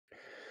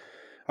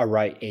All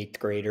right, eighth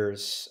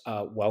graders,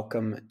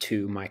 welcome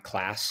to my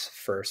class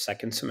for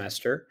second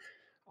semester.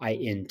 I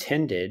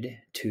intended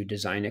to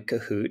design a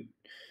Kahoot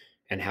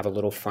and have a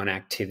little fun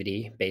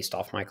activity based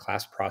off my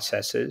class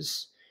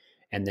processes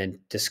and then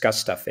discuss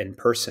stuff in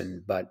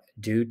person. But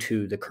due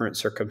to the current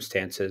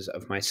circumstances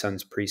of my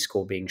son's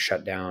preschool being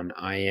shut down,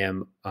 I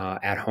am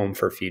at home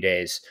for a few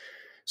days.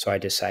 So I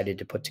decided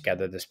to put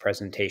together this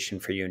presentation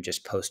for you and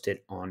just post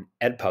it on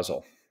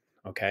Edpuzzle.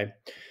 Okay.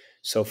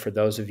 So, for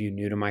those of you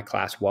new to my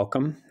class,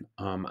 welcome.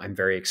 I'm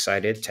very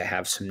excited to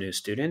have some new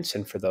students.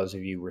 And for those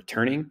of you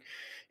returning,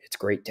 it's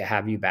great to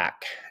have you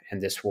back.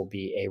 And this will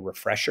be a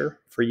refresher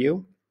for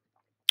you.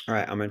 All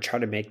right, I'm going to try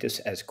to make this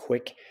as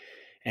quick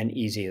and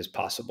easy as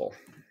possible.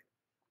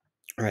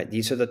 All right,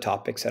 these are the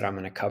topics that I'm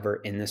going to cover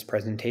in this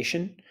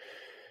presentation.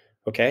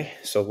 Okay,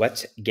 so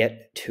let's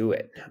get to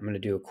it. I'm going to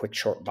do a quick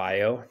short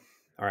bio.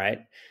 All right,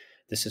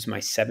 this is my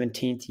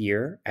 17th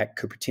year at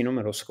Cupertino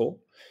Middle School.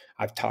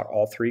 I've taught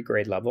all three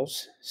grade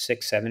levels,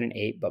 6, 7, and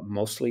 8, but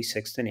mostly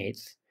 6th and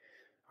 8th.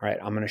 All right,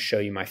 I'm going to show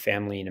you my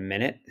family in a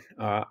minute.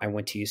 I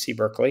went to UC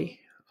Berkeley,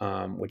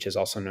 which is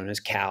also known as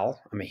Cal.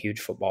 I'm a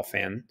huge football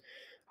fan.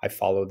 I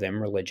follow them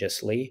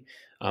religiously.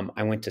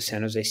 I went to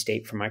San Jose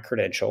State for my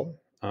credential.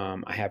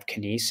 I have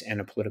kines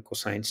and a political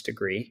science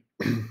degree.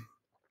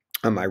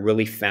 I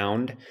really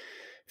found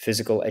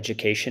physical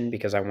education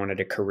because I wanted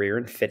a career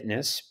in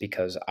fitness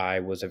because I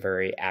was a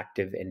very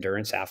active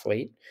endurance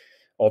athlete.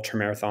 Ultra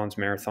marathons,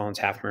 marathons,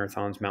 half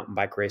marathons, mountain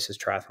bike races,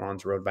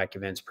 triathlons, road bike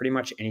events, pretty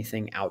much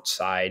anything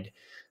outside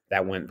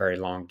that went very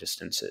long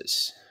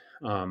distances.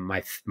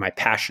 My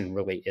passion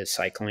really is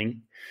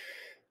cycling.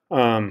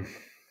 I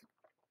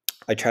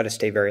try to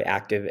stay very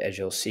active. As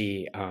you'll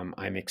see,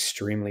 I'm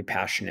extremely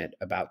passionate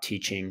about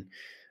teaching.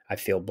 I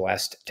feel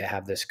blessed to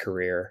have this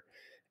career.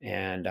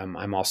 And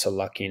I'm also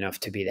lucky enough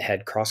to be the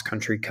head cross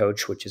country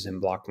coach, which is in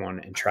block 1,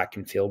 and track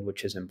and field,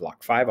 which is in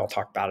block 5. I'll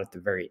talk about it at the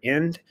very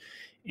end.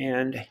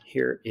 And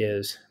here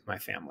is my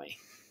family.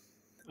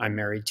 I'm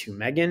married to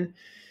Megan,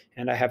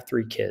 and I have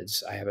 3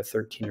 kids. I have a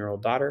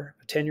 13-year-old daughter,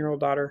 a 10-year-old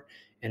daughter,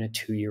 and a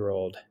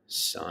 2-year-old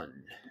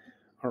son.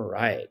 All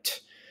right.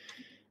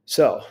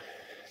 So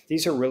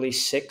these are really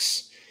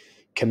 6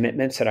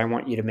 commitments that I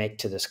want you to make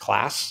to this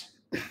class.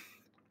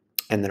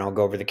 And then I'll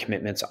go over the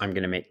commitments I'm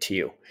going to make to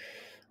you. All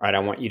right. I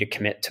want you to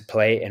commit to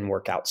play and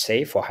work out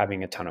safe while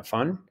having a ton of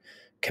fun.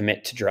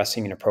 Commit to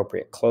dressing in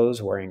appropriate clothes,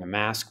 wearing a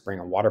mask, bring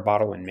a water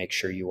bottle, and make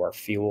sure you are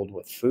fueled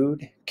with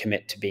food.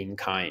 Commit to being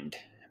kind.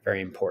 Very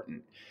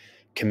important.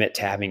 Commit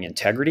to having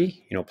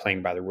integrity,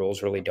 playing by the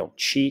rules, really don't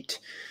cheat.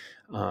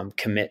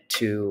 Commit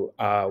to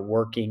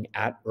working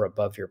at or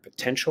above your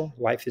potential.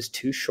 Life is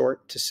too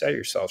short to sell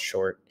yourself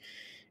short.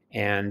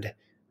 And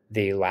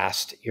the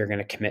last, you're going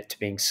to commit to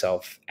being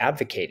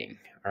self-advocating.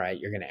 All right.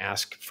 You're going to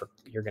ask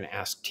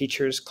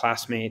teachers,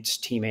 classmates,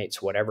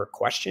 teammates, whatever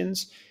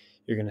questions.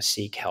 You're going to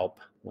seek help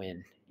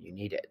when you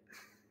need it.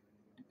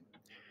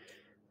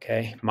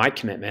 Okay. My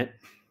commitment,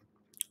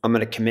 I'm going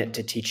to commit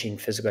to teaching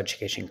physical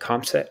education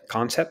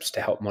concepts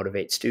to help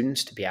motivate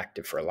students to be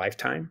active for a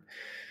lifetime.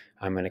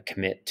 I'm going to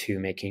commit to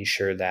making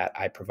sure that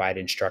I provide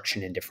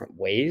instruction in different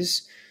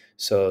ways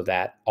so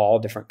that all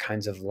different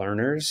kinds of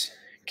learners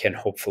can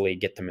hopefully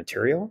get the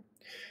material.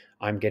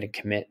 I'm going to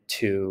commit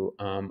to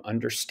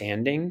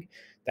understanding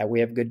that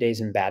we have good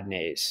days and bad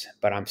days,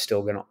 but I'm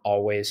still going to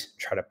always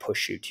try to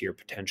push you to your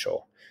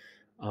potential.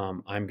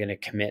 I'm going to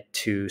commit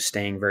to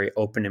staying very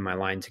open in my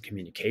lines of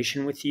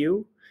communication with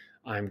you.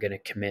 I'm going to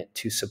commit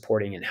to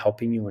supporting and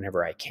helping you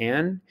whenever I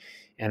can.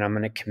 And I'm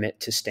going to commit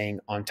to staying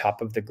on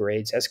top of the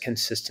grades as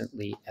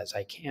consistently as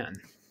I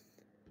can.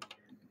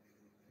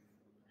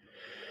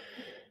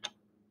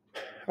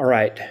 All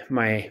right.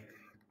 My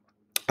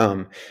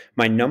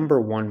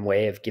number one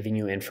way of giving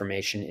you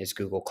information is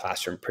Google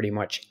Classroom. Pretty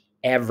much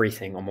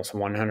everything, almost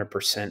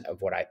 100%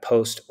 of what I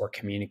post or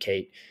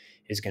communicate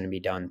is going to be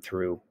done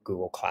through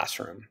Google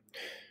Classroom.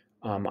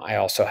 I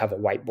also have a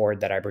whiteboard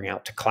that I bring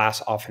out to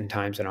class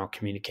oftentimes, and I'll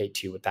communicate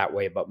to you with that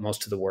way, but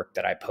most of the work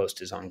that I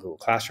post is on Google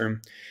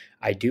Classroom.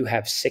 I do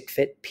have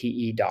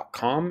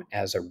sickfitpe.com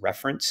as a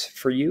reference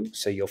for you,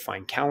 so you'll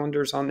find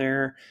calendars on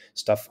there,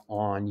 stuff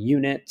on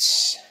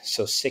units,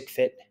 so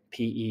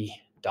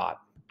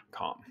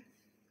sickfitpe.com.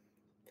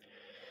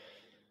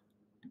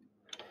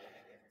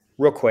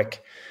 Real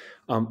quick,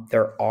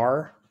 there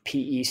are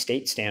PE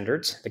state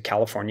standards. The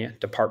California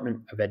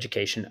Department of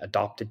Education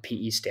adopted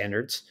PE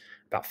standards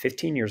about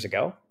 15 years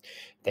ago.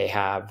 They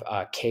have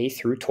K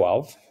through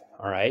 12,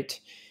 all right?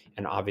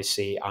 And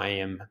obviously, I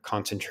am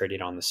concentrated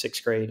on the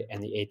 6th grade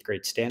and the 8th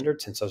grade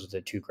standards, since those are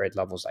the 2 grade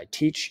levels I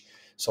teach.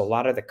 So a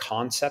lot of the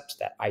concepts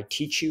that I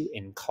teach you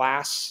in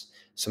class,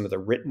 some of the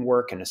written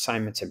work and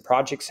assignments and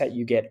projects that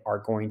you get are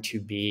going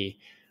to be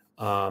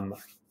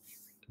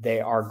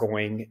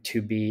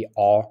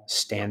all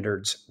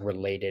standards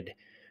related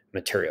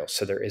materials.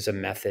 So there is a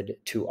method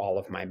to all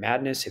of my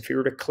madness. If you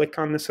were to click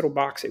on this little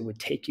box, it would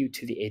take you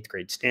to the 8th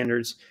grade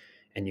standards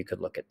and you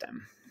could look at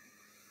them.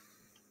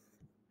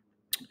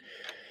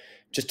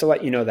 Just to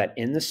let you know that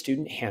in the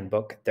student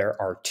handbook,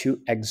 there are two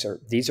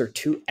excerpts. These are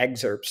two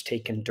excerpts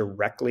taken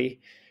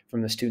directly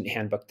from the student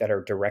handbook that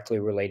are directly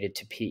related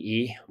to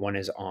PE. One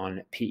is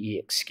on PE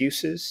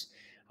excuses.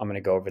 I'm going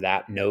to go over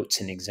that, notes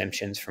and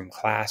exemptions from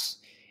class,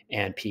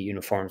 and PE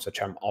uniforms,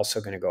 which I'm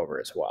also going to go over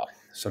as well.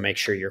 So make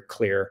sure you're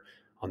clear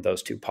on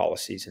those two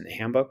policies in the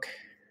handbook.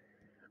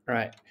 All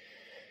right.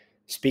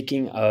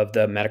 Speaking of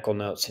the medical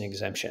notes and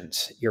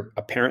exemptions,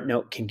 a parent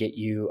note can get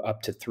you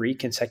up to 3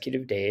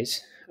 consecutive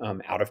days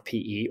out of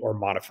PE or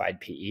modified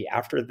PE.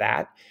 After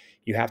that,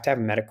 you have to have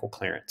medical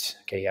clearance.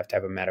 Okay, you have to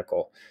have a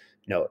medical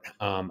note.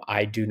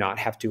 I do not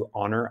have to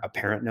honor a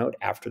parent note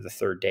after the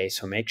 3rd day,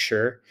 so make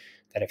sure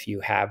that if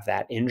you have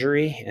that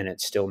injury and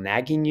it's still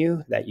nagging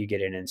you, that you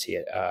get in and see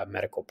a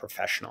medical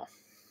professional.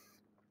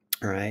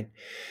 All right.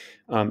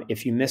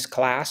 If you miss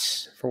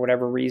class for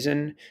whatever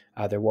reason,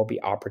 there will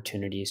be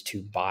opportunities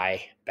to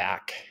buy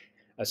back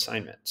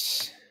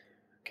assignments.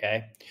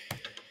 Okay.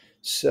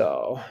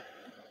 So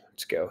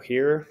let's go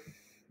here.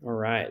 All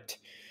right.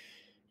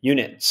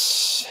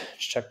 Units.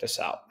 Let's check this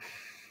out.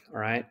 All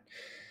right.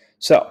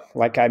 So,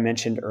 like I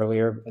mentioned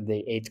earlier,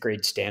 the 8th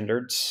grade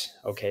standards.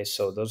 Okay,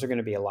 so those are going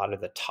to be a lot of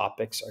the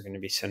topics are going to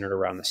be centered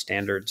around the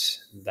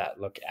standards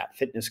that look at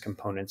fitness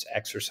components,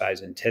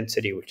 exercise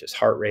intensity, which is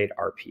heart rate,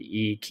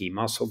 RPE, key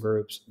muscle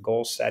groups,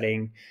 goal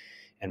setting,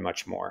 and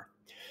much more.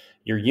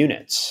 Your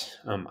units,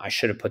 I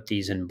should have put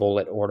these in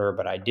bullet order,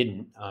 but I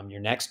didn't.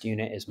 Your next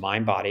unit is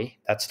mind body.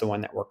 That's the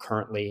one that we're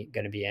currently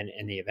going to be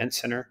in the event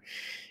center.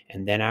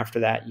 And then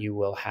after that, you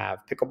will have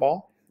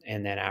pickleball.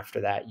 And then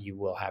after that, you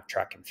will have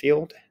track and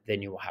field.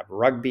 Then you will have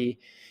rugby.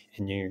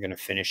 And then you're going to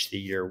finish the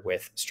year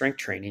with strength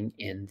training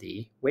in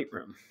the weight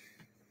room.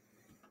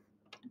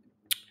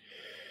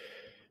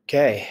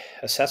 Okay,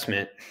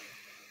 assessment.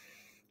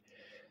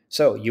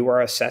 So you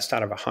are assessed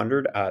out of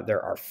 100.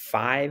 There are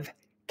 5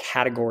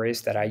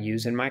 categories that I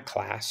use in my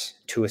class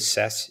to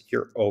assess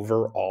your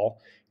overall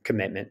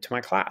commitment to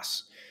my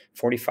class.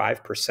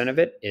 45% of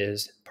it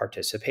is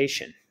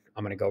participation.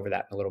 I'm going to go over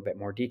that in a little bit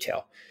more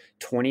detail.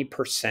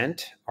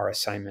 20% are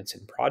assignments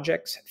and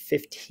projects.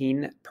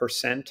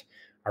 15%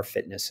 are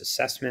fitness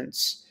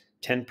assessments.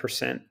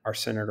 10% are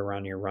centered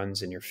around your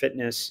runs and your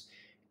fitness,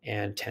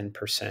 and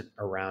 10%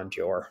 around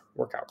your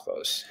workout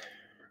clothes.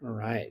 All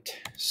right.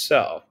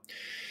 So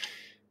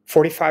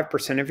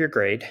 45% of your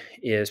grade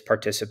is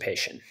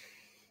participation.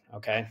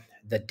 Okay.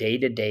 The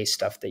day-to-day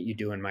stuff that you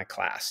do in my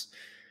class,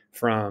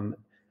 from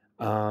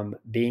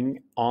being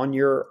on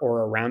your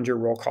or around your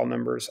roll call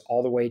numbers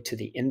all the way to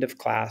the end of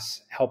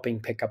class, helping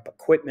pick up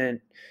equipment,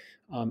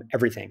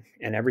 everything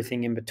and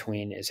everything in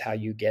between is how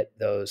you get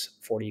that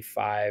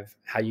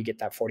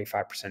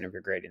 45% of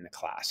your grade in the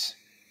class.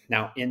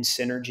 Now in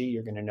Synergy,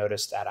 you're going to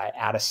notice that I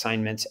add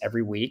assignments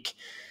every week,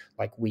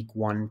 like week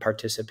 1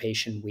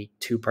 participation, week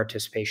 2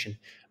 participation.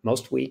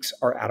 Most weeks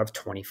are out of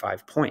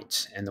 25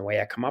 points. And the way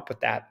I come up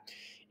with that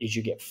is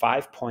you get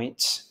 5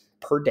 points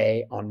per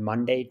day on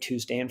Monday,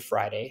 Tuesday, and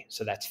Friday.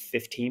 So that's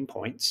 15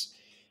 points.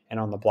 And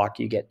on the block,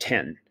 you get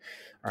 10.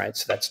 All right,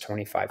 so that's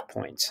 25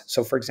 points.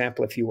 So for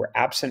example, if you were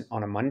absent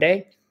on a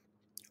Monday,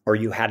 or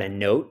you had a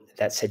note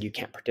that said you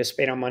can't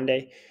participate on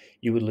Monday,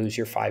 you would lose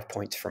your 5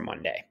 points for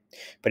Monday.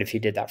 But if you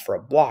did that for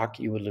a block,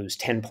 you would lose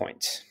 10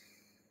 points.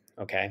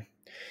 Okay.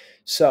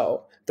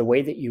 So the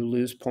way that you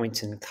lose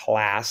points in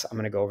class, I'm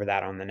going to go over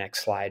that on the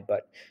next slide.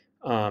 But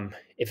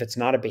if it's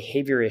not a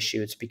behavior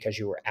issue, it's because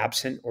you were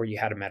absent or you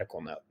had a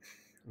medical note.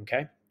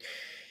 Okay.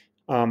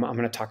 I'm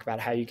going to talk about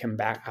how you can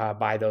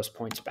buy those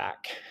points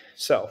back.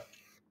 So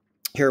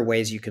here are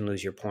ways you can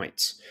lose your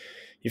points.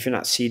 If you're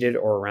not seated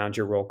or around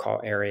your roll call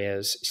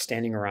areas,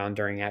 standing around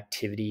during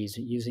activities,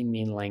 using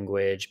mean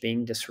language,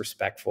 being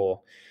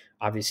disrespectful.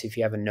 Obviously, if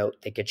you have a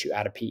note that gets you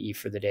out of PE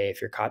for the day, if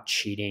you're caught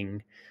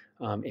cheating,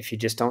 if you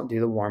just don't do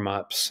the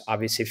warm-ups,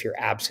 obviously, if you're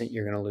absent,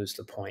 you're going to lose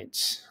the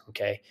points.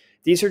 Okay.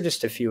 These are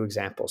just a few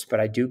examples,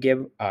 but I do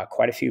give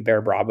quite a few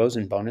Bear Bravos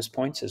and bonus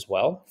points as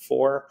well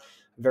for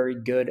very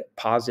good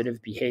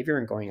positive behavior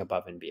and going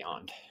above and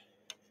beyond.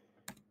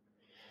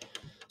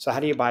 So how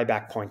do you buy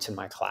back points in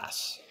my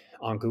class?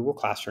 On Google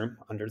Classroom,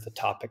 under the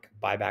topic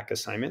Buyback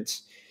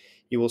Assignments,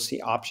 you will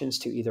see options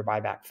to either buy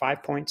back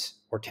 5 points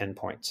or 10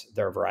 points.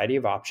 There are a variety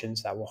of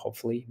options that will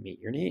hopefully meet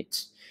your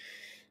needs.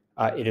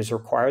 It is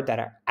required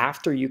that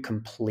after you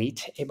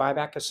complete a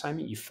buyback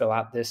assignment, you fill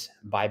out this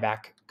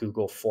buyback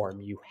Google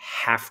form. You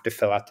have to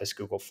fill out this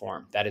Google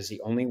form. That is the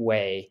only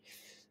way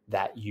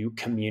that you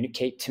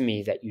communicate to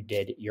me that you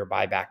did your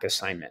buyback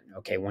assignment.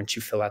 Okay, once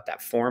you fill out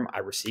that form, I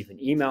receive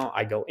an email.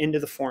 I go into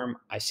the form.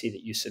 I see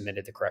that you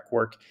submitted the correct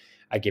work.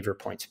 I give your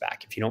points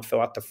back. If you don't fill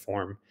out the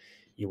form,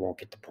 you won't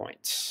get the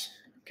points.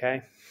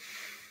 Okay.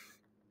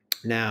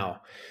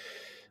 Now,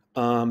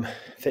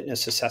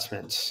 fitness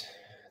assessments.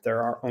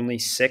 There are only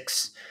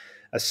 6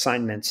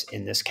 assignments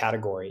in this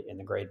category in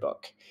the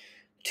gradebook.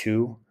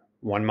 2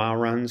 1-mile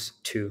runs,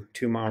 2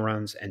 2-mile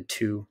runs, and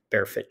 2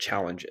 barefoot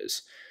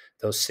challenges.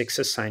 Those 6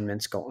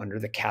 assignments go under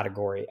the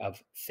category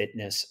of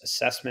fitness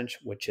assessment,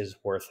 which is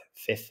worth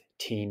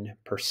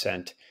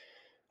 15%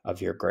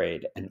 of your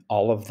grade. And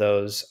all of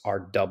those are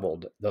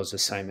doubled, those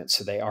assignments.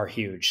 So they are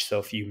huge. So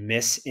if you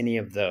miss any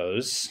of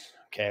those,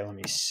 okay, let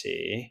me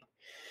see.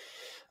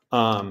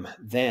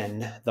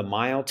 Then the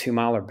mile, 2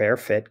 mile, or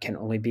barefoot can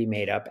only be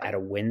made up at a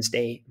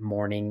Wednesday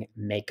morning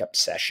makeup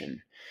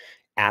session.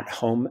 At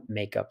home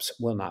makeups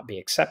will not be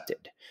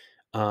accepted.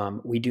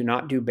 We do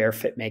not do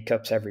barefoot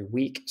makeups every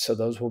week, so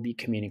those will be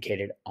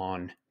communicated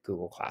on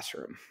Google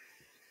Classroom.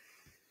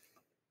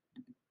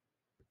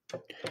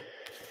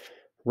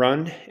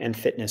 Run and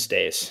fitness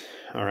days.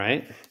 All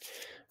right.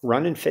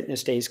 Run and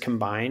fitness days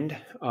combined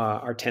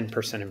are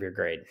 10% of your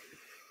grade.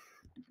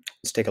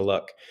 Let's take a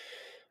look.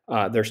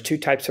 There's two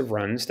types of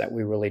runs that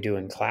we really do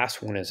in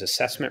class. One is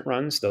assessment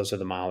runs. Those are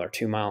the mile or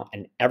 2 mile,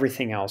 and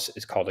everything else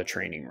is called a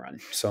training run.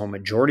 So a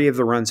majority of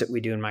the runs that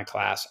we do in my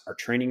class are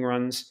training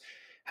runs.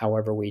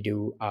 However, we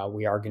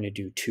are going to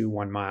do 2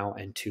 1 mile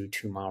and 2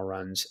 2 mile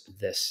runs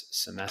this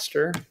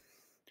semester.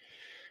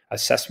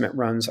 Assessment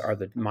runs are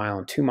the mile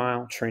and 2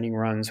 mile. Training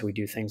runs, we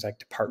do things like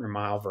the partner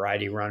mile,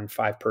 variety run,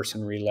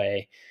 5-person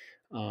relay,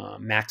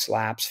 max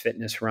laps,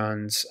 fitness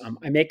runs.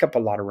 I make up a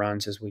lot of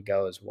runs as we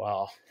go as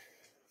well.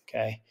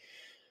 Okay.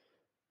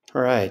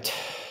 All right.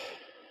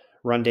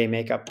 Run day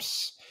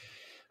makeups.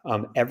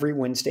 Every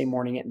Wednesday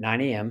morning at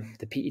 9 a.m.,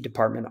 the PE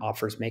department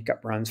offers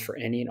makeup runs for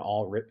any and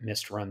all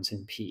missed runs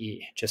in PE.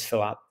 Just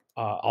fill out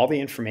all the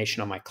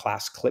information on my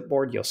class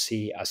clipboard. You'll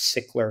see a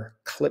Sickler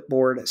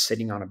clipboard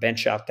sitting on a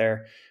bench out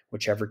there.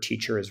 Whichever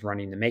teacher is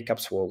running the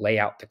makeups will lay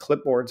out the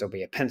clipboards. There'll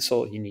be a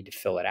pencil. You need to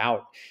fill it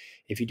out.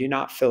 If you do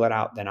not fill it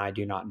out, then I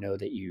do not know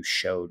that you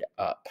showed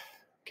up.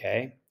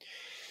 Okay.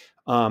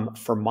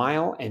 For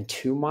mile and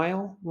 2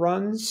 mile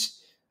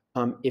runs,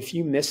 if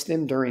you miss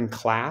them during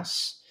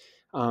class,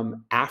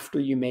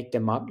 after you make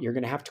them up, you're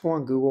going to have to go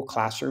on Google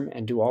Classroom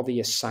and do all the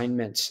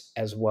assignments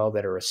as well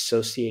that are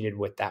associated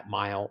with that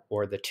mile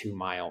or the 2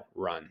 mile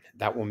run.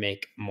 That will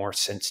make more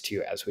sense to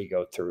you as we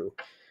go through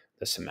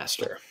the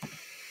semester.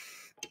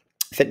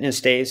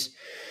 Fitness days.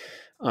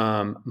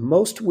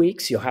 Most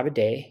weeks you'll have a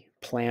day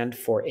planned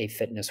for a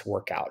fitness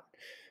workout.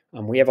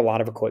 We have a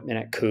lot of equipment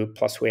at Coop,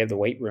 plus we have the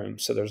weight room.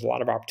 So there's a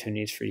lot of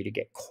opportunities for you to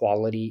get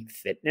quality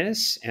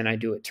fitness, and I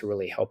do it to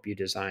really help you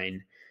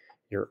design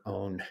your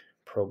own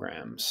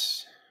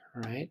programs.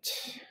 All right.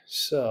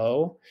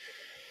 So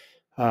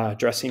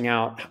dressing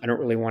out, I don't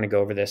really want to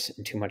go over this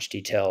in too much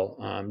detail.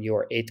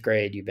 You're 8th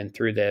grade, you've been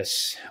through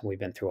this. We've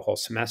been through a whole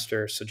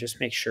semester. So just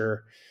make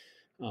sure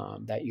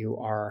that you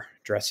are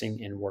dressing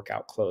in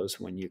workout clothes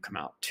when you come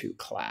out to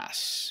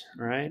class.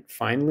 All right.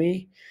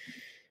 Finally,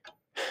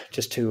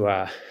 just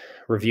to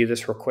review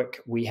this real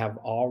quick, we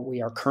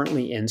are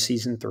currently in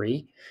season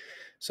 3.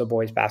 So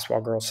boys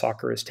basketball, girls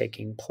soccer is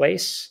taking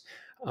place.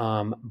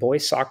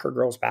 Boys soccer,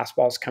 girls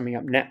basketball is coming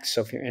up next.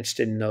 So if you're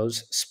interested in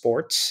those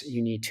sports,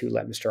 you need to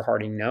let Mr.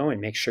 Harding know and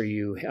make sure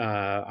you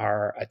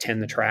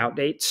attend the tryout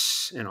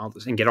dates and all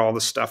this, and get all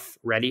the stuff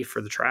ready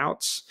for the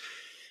tryouts.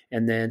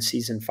 And then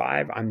season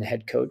 5, I'm the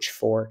head coach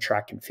for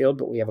track and field,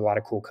 but we have a lot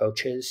of cool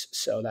coaches.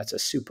 So that's a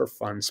super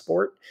fun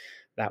sport.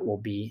 That will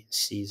be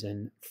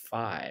season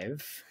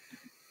 5.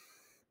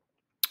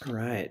 All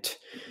right.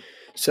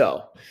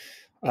 So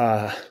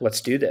let's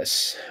do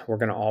this. We're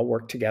going to all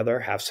work together,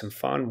 have some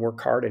fun,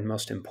 work hard, and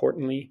most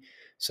importantly,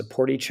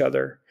 support each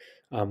other.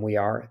 We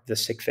are the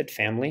SickFit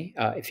family.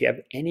 If you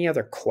have any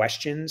other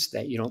questions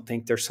that you don't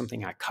think there's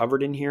something I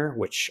covered in here,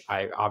 which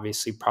I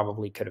obviously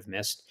probably could have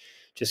missed,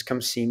 just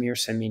come see me or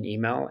send me an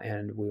email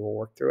and we will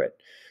work through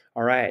it.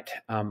 All right.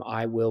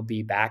 I will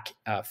be back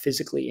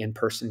physically in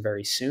person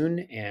very soon,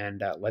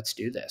 and let's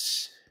do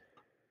this.